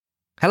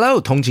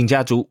Hello， 通勤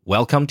家族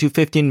 ，Welcome to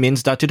 15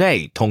 Minutes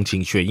Today， 通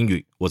勤学英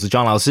语，我是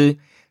庄老师。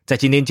在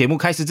今天节目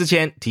开始之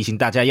前，提醒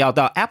大家要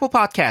到 Apple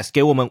Podcast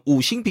给我们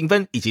5星评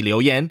分以及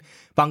留言，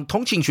帮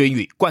通勤学英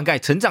语灌溉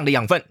成长的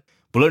养分。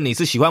不论你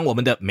是喜欢我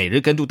们的每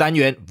日跟读单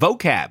元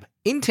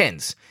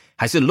Vocab、Intense，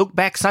 还是 Look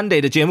Back Sunday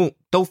的节目，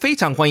都非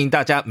常欢迎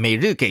大家每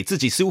日给自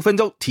己15分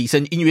钟提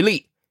升英语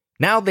力。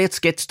Now let's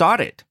get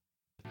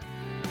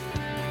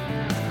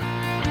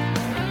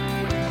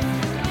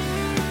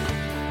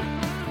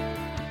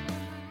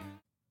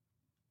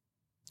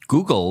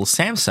started.Google,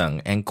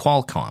 Samsung, and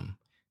Qualcomm.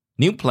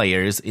 New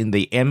players in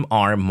the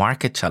MR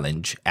market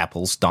challenge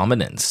Apple's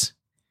dominance.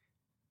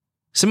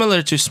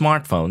 Similar to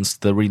smartphones,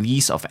 the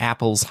release of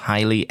Apple's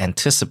highly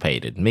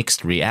anticipated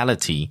mixed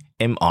reality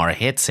MR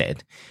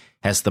headset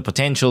has the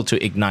potential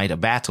to ignite a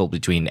battle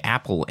between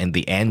Apple and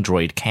the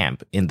Android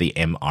camp in the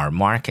MR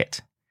market.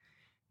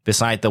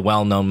 Beside the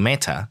well-known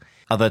Meta,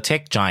 other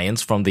tech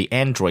giants from the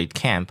Android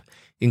camp,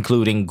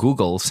 including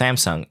Google,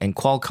 Samsung, and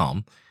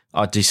Qualcomm,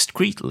 are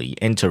discreetly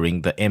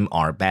entering the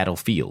MR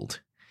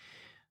battlefield.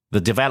 The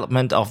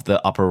development of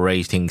the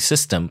operating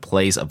system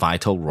plays a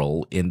vital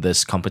role in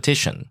this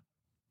competition.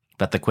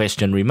 But the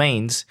question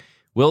remains,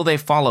 will they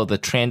follow the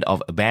trend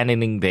of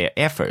abandoning their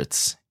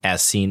efforts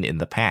as seen in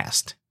the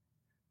past?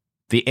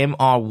 The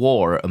MR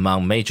war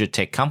among major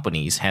tech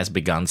companies has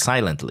begun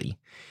silently,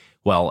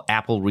 while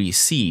Apple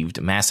received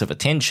massive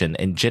attention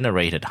and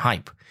generated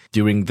hype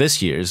during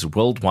this year's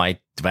Worldwide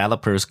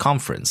Developers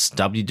Conference,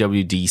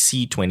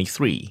 WWDC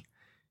 23.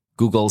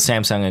 Google,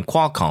 Samsung, and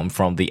Qualcomm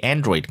from the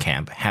Android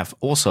camp have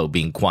also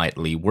been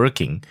quietly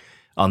working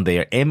on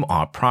their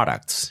MR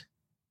products.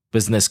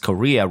 Business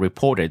Korea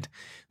reported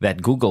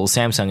that Google,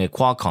 Samsung, and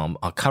Qualcomm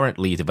are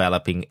currently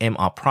developing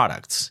MR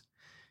products.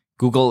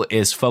 Google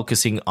is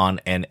focusing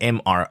on an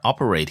MR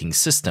operating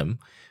system,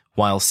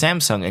 while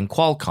Samsung and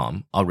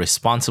Qualcomm are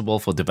responsible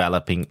for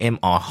developing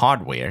MR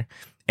hardware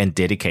and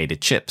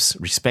dedicated chips,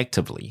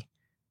 respectively.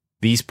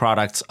 These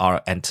products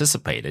are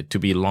anticipated to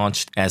be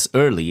launched as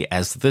early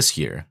as this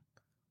year.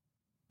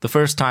 The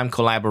first-time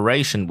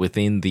collaboration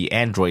within the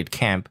Android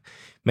camp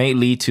may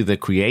lead to the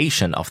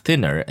creation of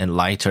thinner and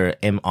lighter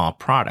MR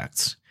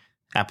products.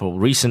 Apple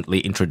recently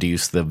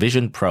introduced the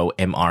Vision Pro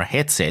MR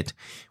headset,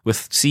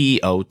 with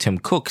CEO Tim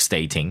Cook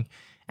stating,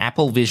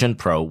 Apple Vision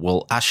Pro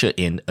will usher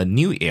in a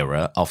new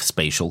era of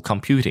spatial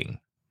computing.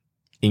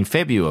 In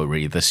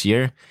February this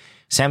year,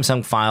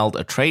 Samsung filed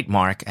a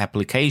trademark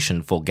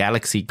application for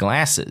Galaxy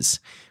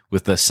glasses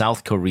with the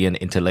South Korean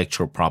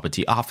Intellectual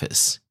Property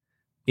Office.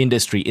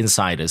 Industry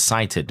insiders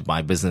cited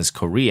by Business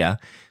Korea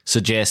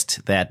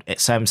suggest that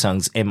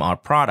Samsung's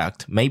MR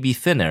product may be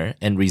thinner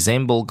and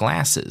resemble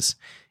glasses,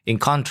 in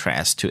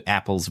contrast to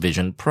Apple's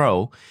Vision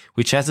Pro,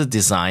 which has a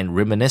design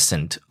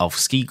reminiscent of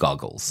ski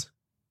goggles.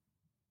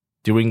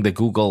 During the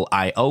Google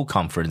I/O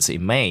conference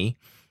in May,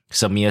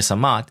 Samir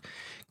Samad,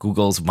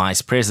 Google's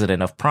vice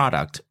president of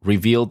product,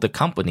 revealed the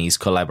company's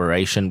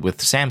collaboration with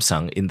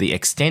Samsung in the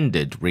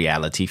extended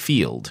reality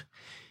field,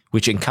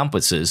 which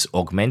encompasses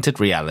augmented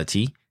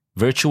reality,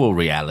 virtual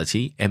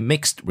reality, and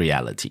mixed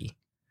reality.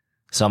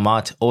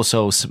 Samad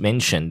also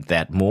mentioned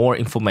that more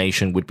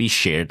information would be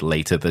shared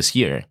later this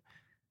year.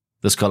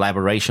 This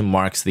collaboration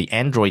marks the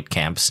Android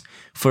camp's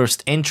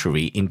first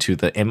entry into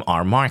the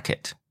MR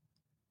market.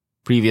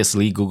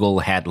 Previously, Google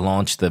had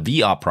launched the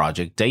VR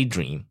project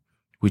Daydream,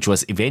 which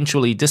was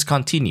eventually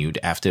discontinued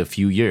after a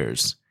few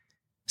years.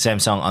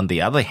 Samsung, on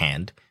the other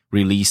hand,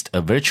 released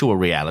a virtual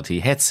reality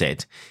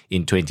headset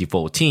in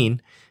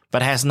 2014,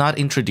 but has not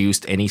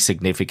introduced any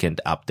significant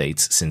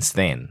updates since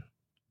then.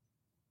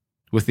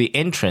 With the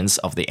entrance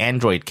of the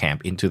Android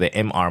camp into the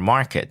MR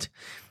market,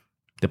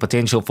 the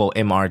potential for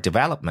MR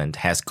development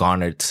has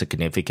garnered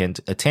significant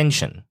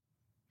attention.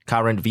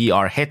 Current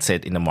VR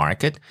headsets in the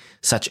market,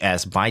 such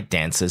as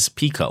ByteDance's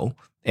Pico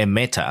and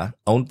Meta,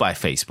 owned by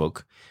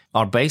Facebook,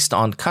 are based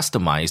on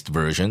customized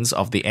versions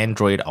of the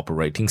Android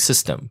operating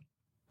system.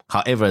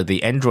 However,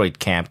 the Android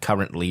camp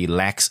currently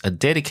lacks a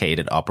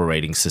dedicated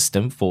operating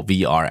system for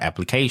VR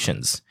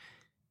applications.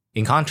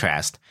 In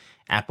contrast,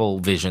 Apple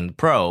Vision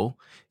Pro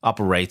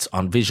operates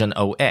on Vision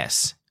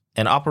OS,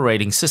 an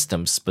operating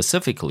system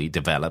specifically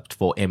developed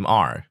for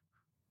MR.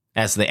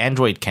 As the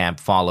Android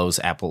camp follows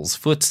Apple's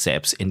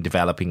footsteps in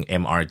developing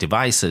MR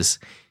devices,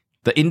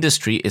 the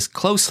industry is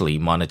closely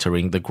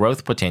monitoring the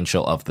growth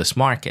potential of this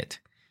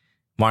market.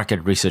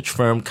 Market research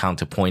firm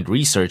Counterpoint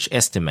Research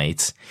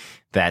estimates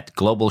that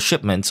global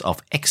shipments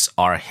of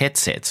XR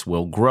headsets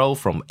will grow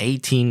from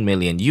 18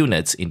 million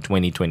units in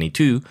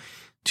 2022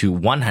 to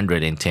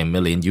 110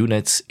 million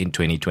units in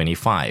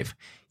 2025,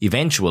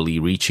 eventually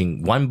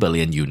reaching 1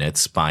 billion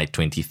units by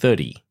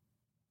 2030.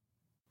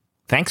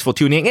 Thanks for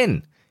tuning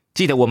in.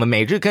 记得我们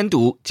每日跟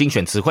读、精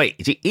选词汇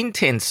以及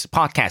Intense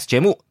Podcast 节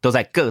目都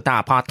在各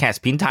大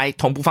Podcast 平台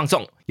同步放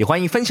送，也欢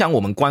迎分享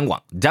我们官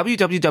网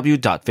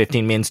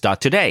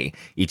www.15minutes.today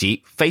以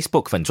及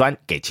Facebook 粉专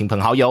给亲朋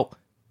好友。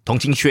通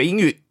勤学英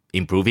语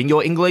Improving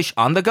your English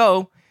on the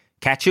go.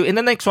 Catch you in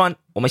the next one.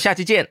 我们下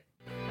期见。